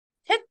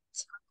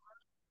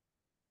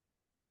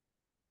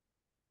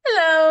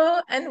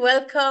and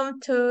welcome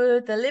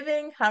to the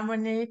Living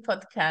Harmony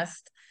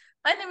podcast.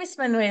 My name is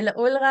Manuela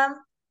Ullram.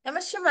 I'm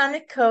a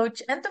shamanic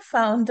coach and the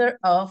founder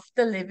of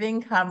the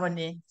Living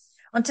Harmony.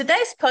 On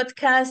today's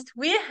podcast,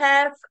 we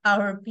have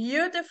our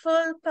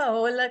beautiful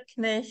Paola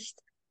Knecht,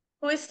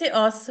 who is the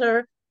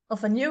author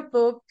of a new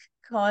book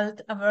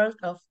called A World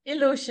of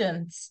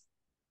Illusions.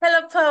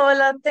 Hello,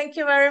 Paola. Thank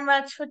you very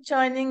much for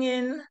joining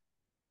in.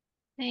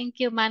 Thank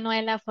you,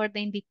 Manuela, for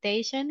the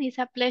invitation. It's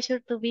a pleasure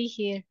to be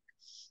here.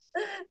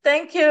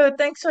 Thank you.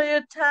 Thanks for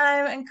your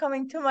time and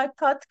coming to my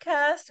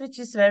podcast, which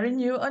is very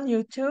new on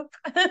YouTube.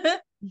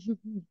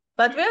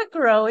 But we're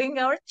growing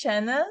our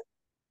channel.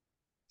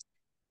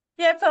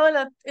 Yeah,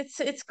 Paola,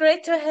 it's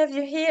great to have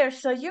you here.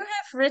 So you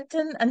have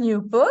written a new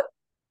book.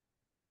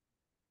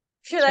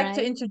 If you'd That's like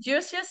to right.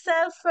 introduce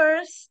yourself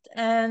first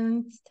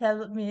and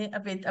tell me a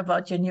bit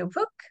about your new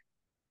book.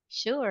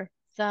 Sure.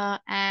 So,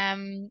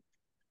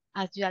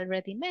 as you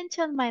already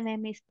mentioned, my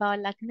name is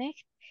Paola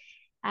Knecht.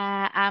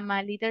 I'm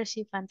a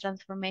leadership and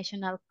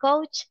transformational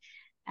coach.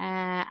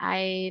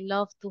 I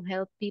love to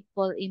help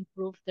people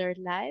improve their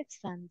lives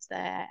and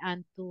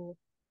to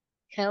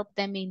help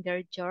them in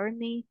their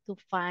journey to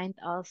find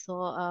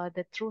also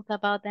the truth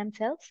about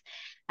themselves.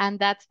 And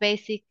that's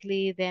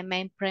basically the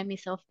main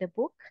premise of the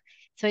book.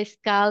 So it's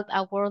called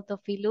A World of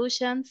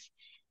Illusions.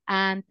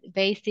 And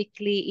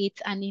basically,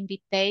 it's an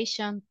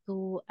invitation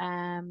to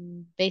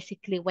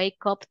basically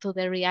wake up to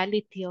the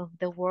reality of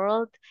the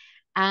world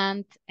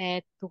and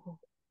to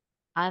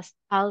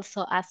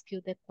also ask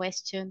you the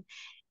question,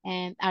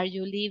 and are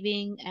you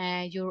living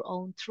your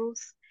own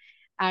truth?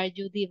 Are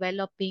you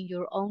developing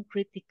your own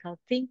critical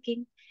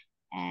thinking?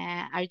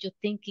 Are you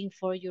thinking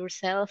for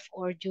yourself,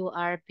 or you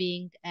are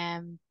being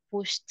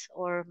pushed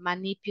or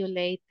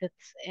manipulated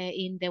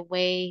in the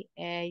way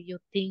you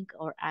think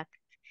or act?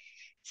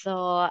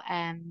 So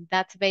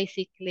that's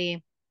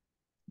basically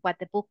what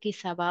the book is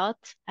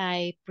about.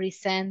 I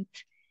present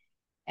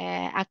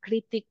a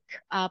critic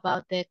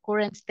about the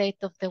current state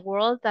of the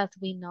world. As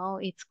we know,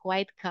 it's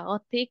quite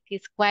chaotic,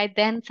 it's quite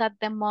dense at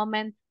the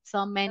moment.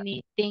 So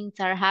many things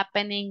are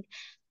happening,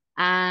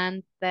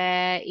 and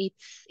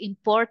it's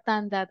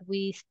important that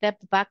we step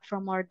back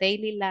from our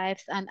daily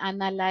lives and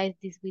analyze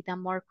this with a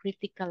more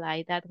critical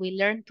eye, that we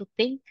learn to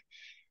think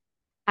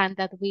and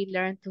that we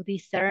learn to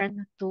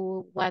discern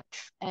to what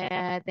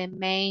the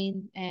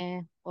main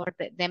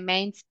the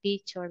main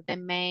speech or the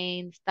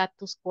main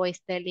status quo is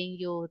telling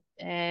you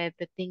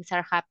the things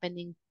are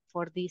happening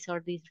for this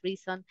or this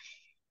reason.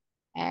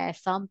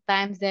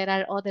 Sometimes there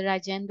are other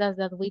agendas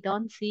that we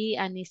don't see,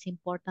 and it's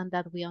important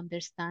that we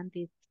understand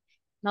it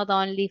not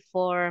only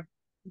for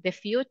the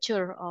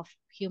future of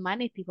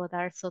humanity, but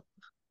also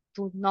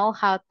to know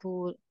how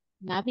to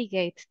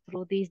navigate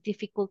through these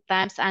difficult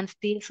times and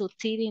still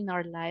succeed in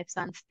our lives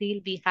and still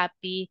be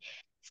happy,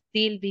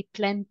 still be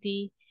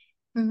plenty.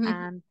 Mhm.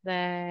 And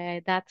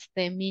that's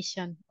the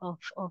mission of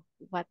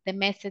what the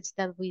message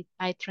that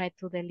I try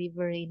to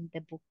deliver in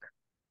the book.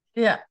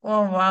 Yeah.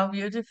 Oh, wow,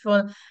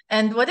 beautiful.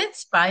 And what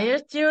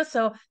inspired you?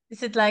 So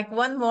is it like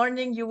one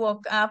morning you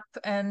woke up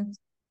and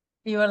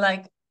you were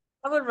like,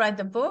 I will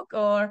write a book,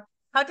 or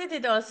how did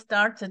it all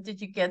start?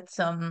 Did you get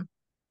some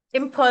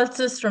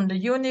impulses from the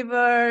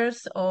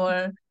universe,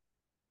 or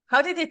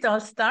how did it all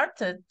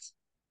started?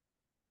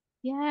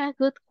 Yeah,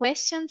 good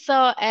question.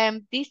 So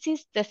this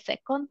is the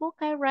second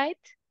book I write.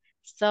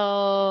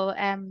 So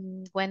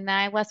when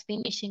I was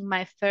finishing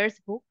my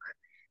first book,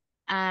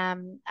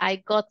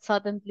 I got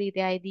suddenly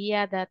the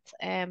idea that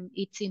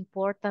it's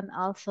important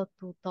also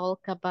to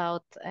talk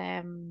about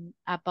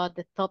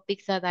the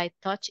topics that I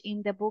touch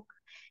in the book.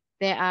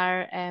 There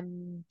are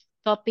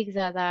topics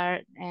that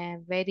are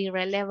very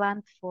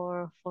relevant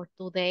for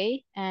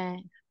today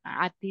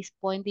at this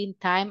point in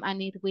time,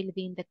 and it will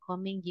be in the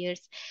coming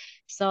years.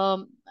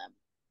 So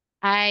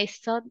I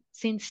thought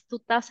since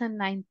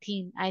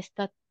 2019, I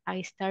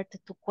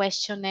started to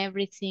question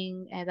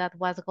everything that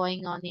was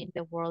going on in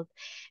the world,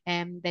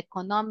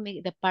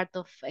 the part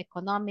of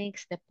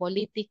economics, the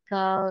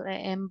political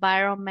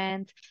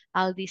environment,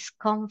 all these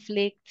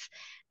conflicts,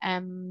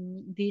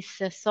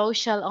 these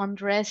social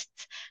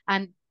unrest.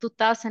 And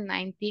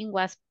 2019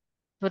 was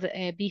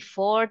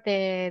before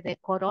the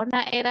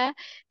Corona era,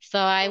 so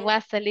I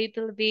was a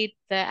little bit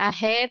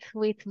ahead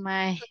with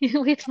my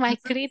with my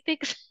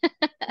critics.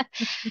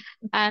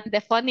 And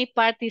the funny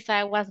part is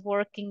I was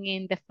working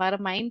in the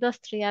pharma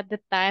industry at the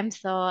time,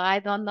 so I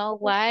don't know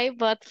why,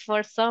 but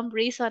for some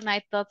reason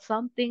I thought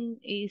something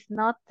is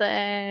not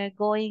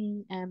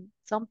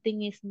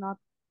something is not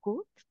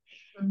good.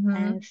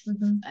 Mm-hmm,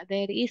 mm-hmm.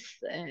 There is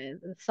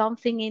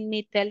something in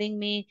me telling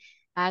me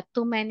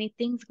too many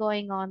things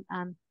going on,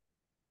 and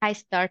I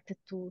started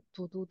to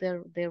do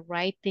the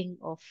writing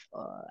of,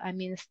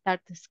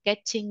 start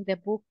sketching the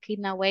book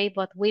in a way,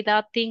 but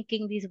without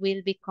thinking this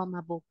will become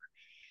a book.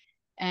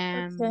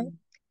 Okay. Um,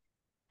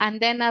 and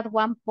then at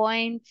one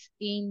point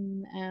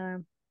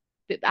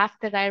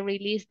after I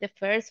released the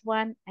first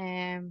one,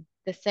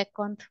 the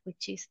second,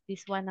 which is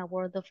this one, A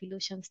World of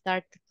Illusion,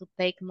 started to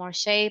take more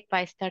shape.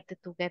 I started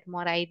to get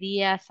more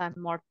ideas and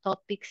more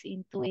topics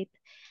into it.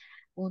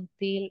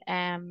 until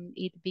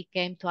it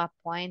became to a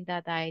point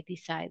that I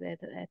decided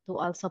to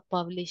also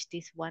publish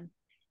this one.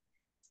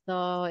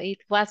 So it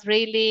was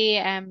really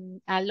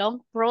a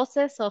long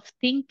process of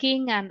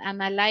thinking and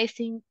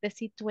analyzing the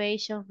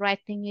situation,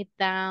 writing it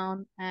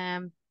down,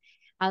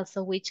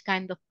 also which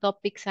kind of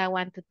topics I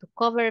wanted to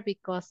cover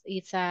because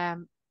it's a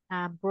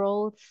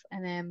broad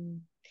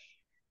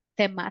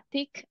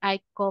thematic.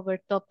 I cover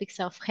topics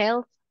of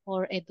health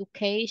or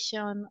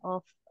education,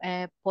 of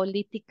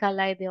political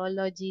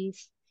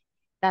ideologies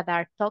that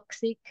are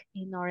toxic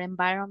in our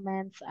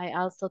environments. I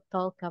also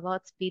talk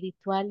about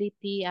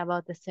spirituality,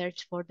 about the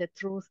search for the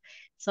truth.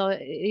 So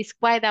it's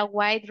quite a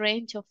wide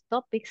range of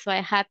topics. So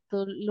I had to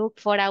look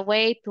for a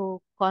way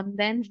to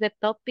condense the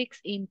topics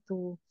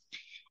into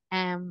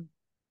um,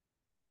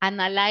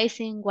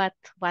 analyzing what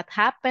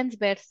happens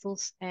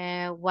versus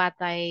what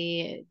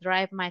I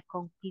drive my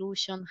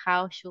conclusion.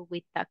 How should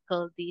we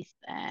tackle these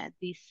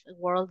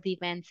world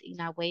events in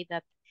a way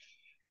that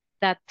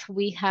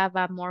we have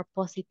a more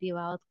positive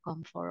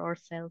outcome for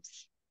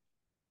ourselves?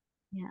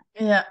 Yeah.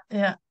 Yeah,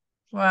 yeah.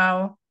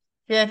 Wow.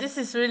 Yeah, this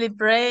is really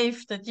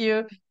brave that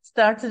you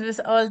started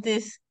with all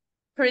these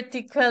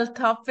critical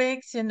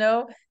topics, you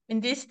know.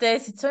 In these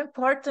days, it's so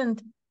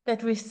important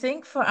that we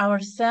think for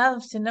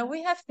ourselves, you know.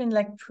 We have been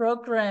like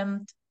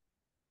programmed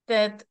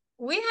that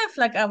we have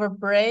like our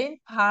brain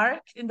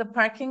parked in the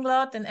parking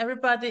lot, and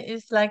everybody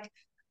is like,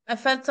 I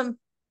felt some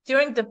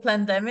during the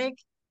pandemic,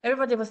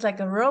 everybody was like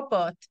a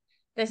robot.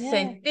 They Yeah.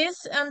 say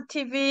this on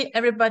TV,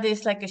 everybody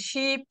is like a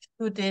sheep,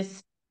 do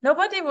this.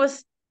 Nobody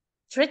was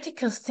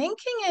critical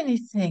thinking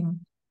anything.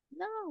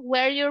 No,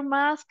 wear your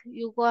mask.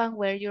 You go and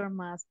wear your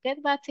mask. Get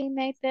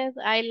vaccinated.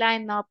 I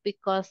line up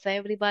because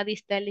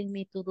everybody's telling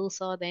me to do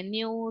so. The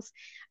news,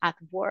 at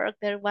work,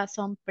 there was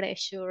some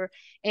pressure.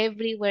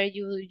 Everywhere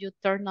you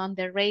turn on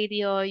the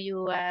radio,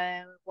 you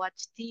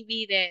watch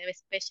TV,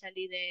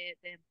 especially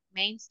the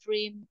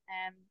mainstream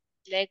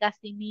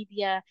legacy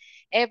media.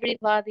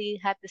 Everybody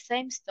had the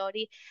same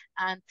story.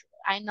 And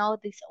I know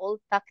this old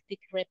tactic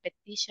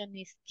repetition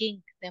is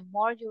king. The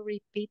more you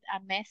repeat a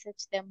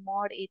message, the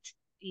more it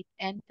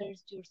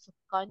enters your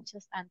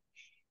subconscious and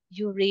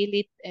you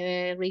really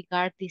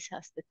regard this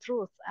as the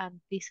truth. And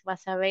this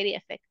was a very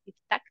effective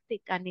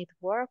tactic and it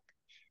worked.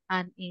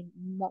 And in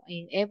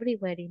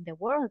everywhere in the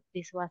world,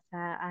 this was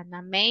an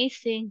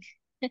amazing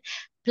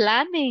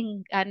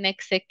planning and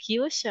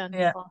execution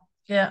Yeah, of.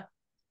 yeah.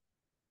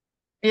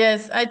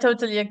 Yes, I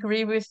totally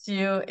agree with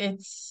you.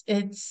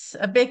 It's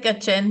a big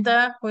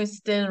agenda who is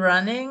still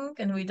running,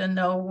 and we don't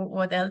know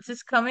what else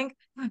is coming.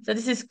 So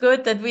this is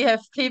good that we have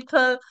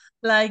people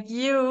like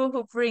you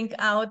who bring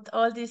out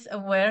all this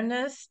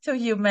awareness to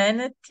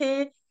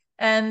humanity.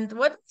 And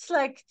what's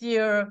like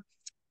your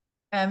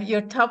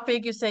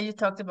topic? You say you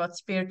talked about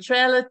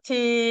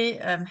spirituality,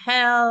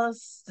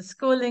 health, the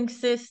schooling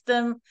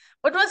system.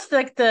 What was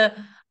like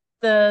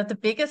the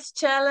biggest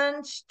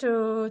challenge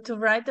to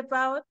write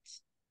about?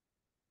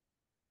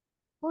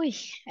 Uy,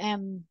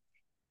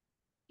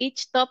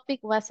 each topic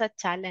was a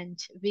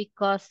challenge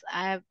because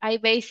I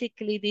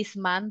basically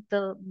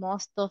dismantle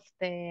most of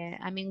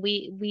I mean,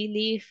 we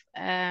live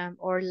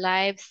our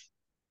lives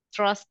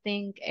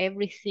trusting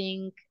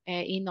everything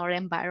in our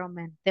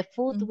environment, the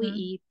food we Mm-hmm.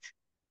 eat,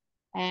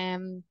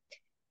 um,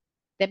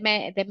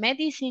 the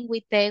medicine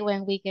we take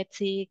when we get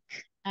sick.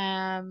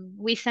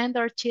 We send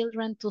our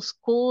children to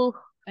school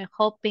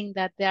hoping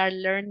that they are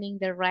learning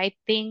the right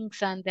things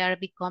and they are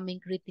becoming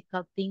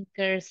critical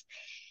thinkers.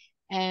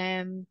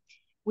 Um,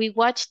 we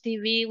watch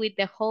TV with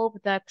the hope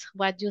that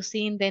what you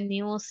see in the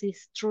news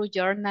is true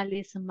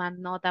journalism and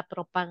not a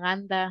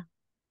propaganda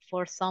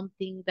for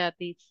something that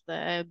is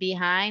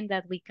behind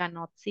that we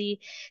cannot see.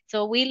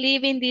 So we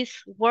live in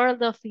this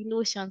world of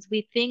illusions.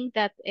 We think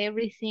that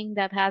everything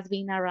that has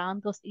been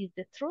around us is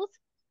the truth.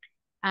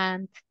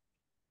 And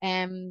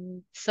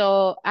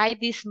so I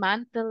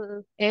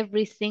dismantle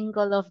every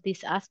single of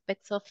these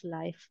aspects of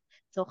life.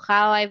 So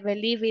how I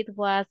believe it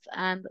was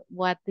and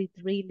what it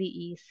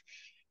really is.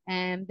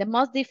 And the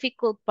most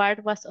difficult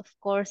part was, of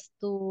course,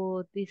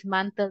 to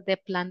dismantle the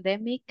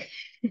pandemic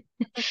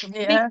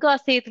Yeah.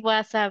 because it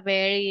was a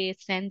very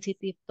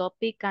sensitive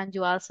topic and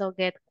you also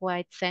get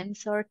quite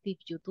censored if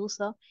you do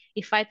so.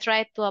 If I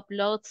try to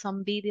upload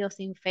some videos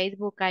in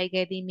Facebook, I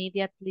get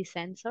immediately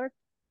censored.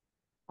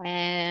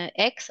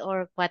 X,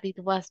 or what it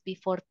was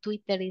before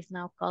Twitter is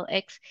now called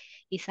X,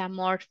 is a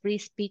more free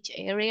speech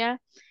area,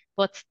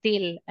 but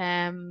still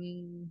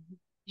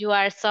you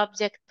are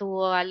subject to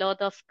a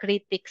lot of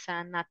critics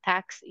and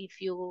attacks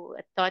if you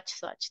touch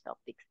such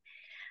topics.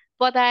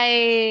 But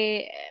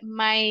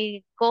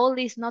my goal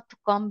is not to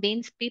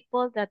convince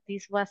people that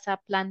this was a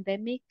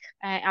pandemic,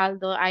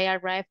 although I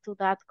arrived to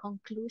that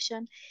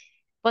conclusion.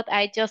 But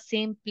I just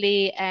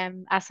simply,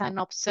 as an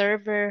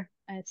observer,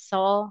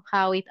 saw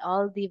how it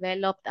all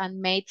developed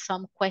and made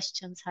some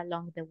questions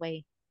along the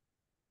way.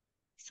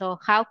 So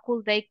how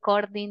could they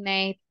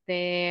coordinate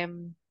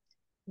the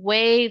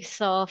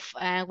waves of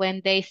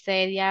when they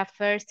said, yeah,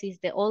 first is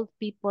the old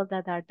people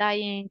that are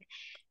dying,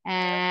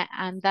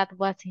 and that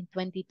was in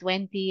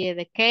 2020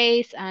 the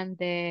case, and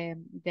the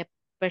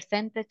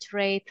percentage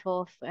rate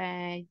of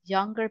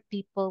younger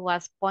people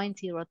was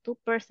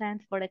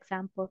 0.02%, for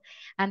example.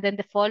 And then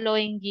the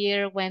following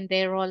year, when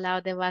they roll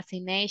out the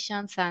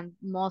vaccinations and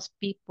most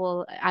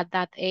people at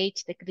that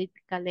age, the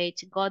critical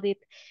age, got it,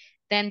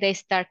 then they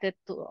started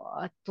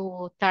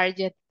to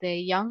target the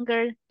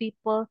younger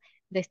people.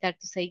 They start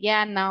to say,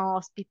 yeah, now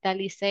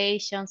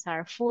hospitalizations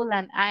are full.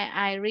 And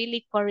I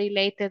really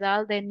correlated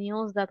all the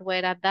news that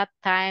were at that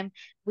time,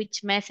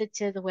 which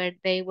messages were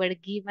they were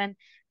given,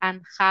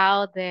 and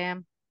how they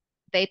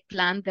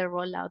plan the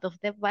rollout of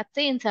the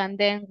vaccines. And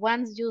then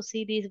once you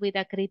see this with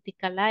a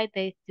critical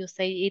eye, you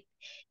say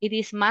it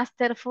is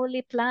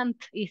masterfully planned.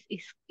 It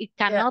Yeah,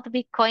 cannot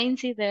be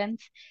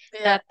coincidence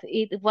yeah, that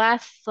it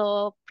was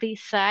so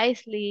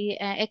precisely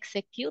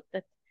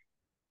executed.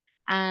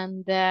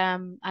 And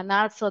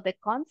also the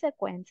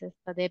consequences,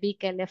 the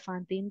big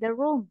elephant in the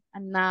room,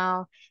 and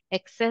now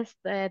excess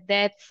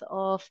deaths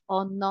of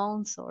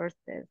unknown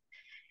sources.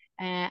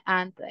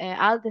 And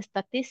all the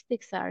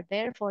statistics are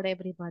there for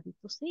everybody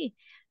to see.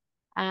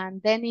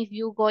 And then if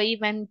you go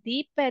even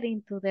deeper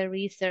into the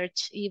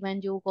research,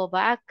 even you go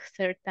back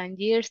certain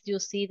years, you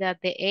see that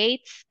the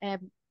AIDS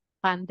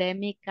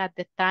pandemic at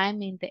the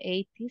time in the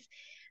 80s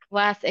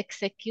was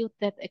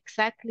executed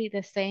exactly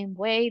the same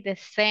way. The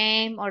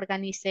same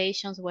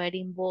organizations were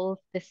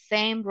involved, the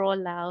same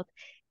rollout,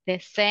 the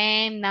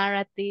same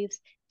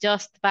narratives,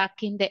 just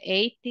back in the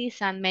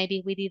 80s. And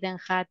maybe we didn't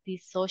have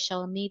this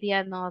social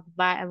media, not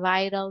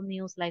viral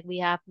news like we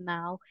have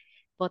now,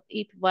 but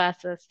it was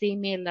a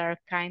similar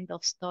kind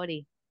of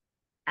story.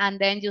 And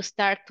then you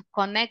start to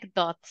connect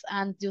dots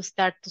and you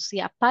start to see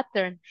a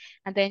pattern.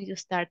 And then you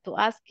start to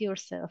ask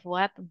yourself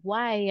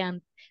why,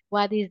 and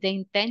what is the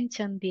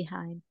intention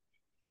behind.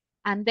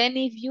 And then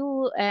if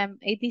you,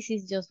 this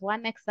is just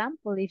one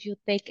example, if you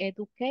take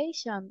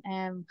education,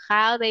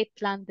 how they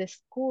plan the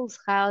schools,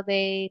 how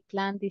they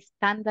plan the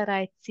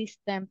standardized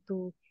system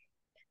to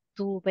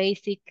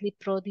basically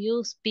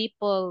produce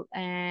people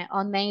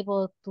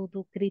unable to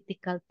do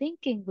critical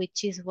thinking,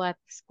 which is what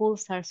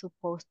schools are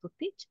supposed to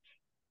teach.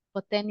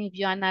 But then if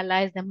you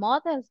analyze the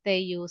models they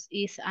use,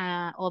 is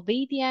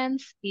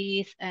obedience,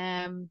 is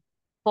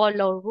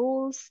follow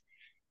rules,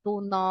 do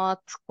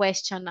not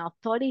question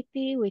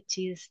authority, which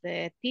is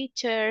the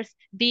teachers,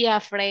 be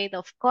afraid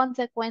of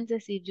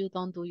consequences if you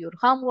don't do your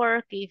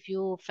homework, if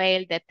you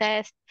fail the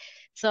test.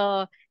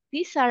 So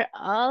these are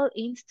all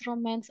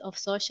instruments of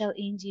social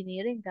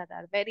engineering that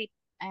are very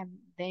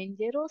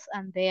dangerous,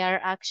 and they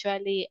are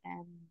actually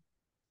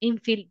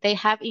they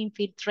have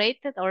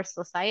infiltrated our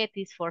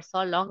societies for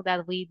so long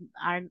that we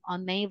are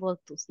unable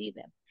to see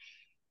them.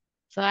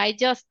 So I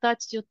just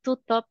touched you two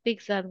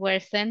topics that were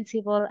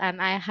sensible,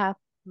 and I have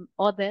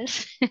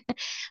others.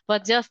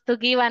 But just to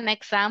give an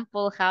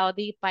example how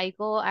deep I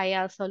go, I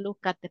also look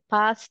at the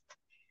past.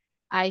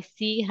 I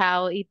see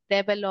how it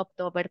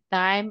developed over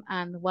time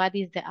and what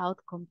is the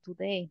outcome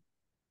today,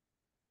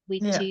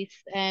 which yeah. is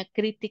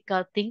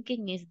critical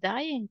thinking is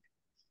dying.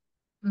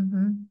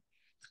 Hmm.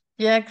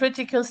 Yeah,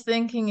 critical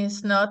thinking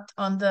is not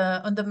on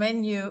the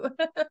menu.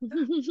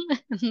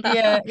 No,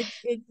 Yeah,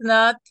 it's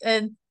not,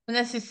 and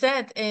as you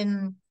said,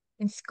 in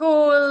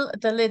school,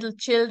 the little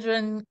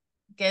children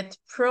get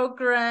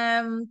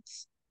programmed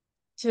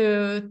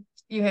to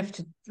you have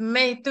to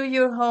make do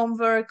your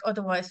homework,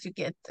 otherwise you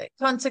get the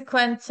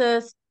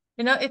consequences.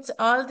 You know, it's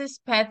all these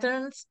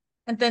patterns,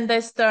 and then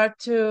they start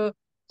to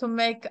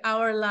make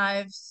our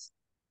lives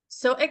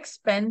so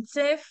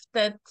expensive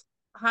that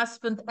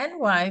husband and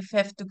wife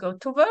have to go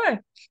to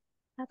work.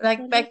 Like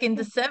absolutely. back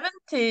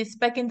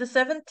in the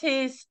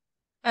 70s,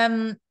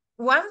 um,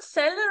 one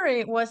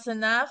salary was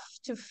enough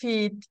to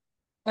feed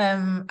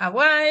a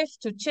wife,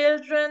 two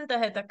children, they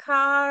had a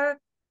car.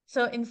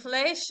 So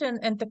inflation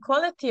and the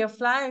quality of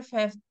life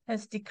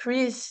has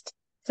decreased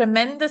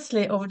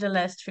tremendously over the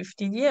last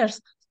 15 years.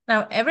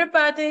 Now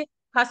everybody,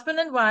 husband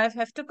and wife,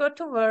 have to go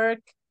to work.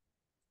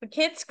 The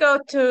kids go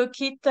to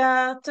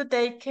kita, to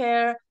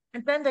daycare,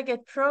 and then they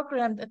get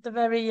programmed at a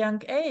very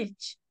young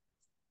age.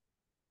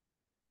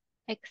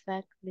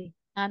 Exactly.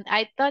 And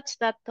I touched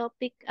that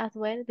topic as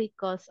well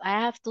because I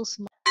have two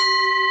small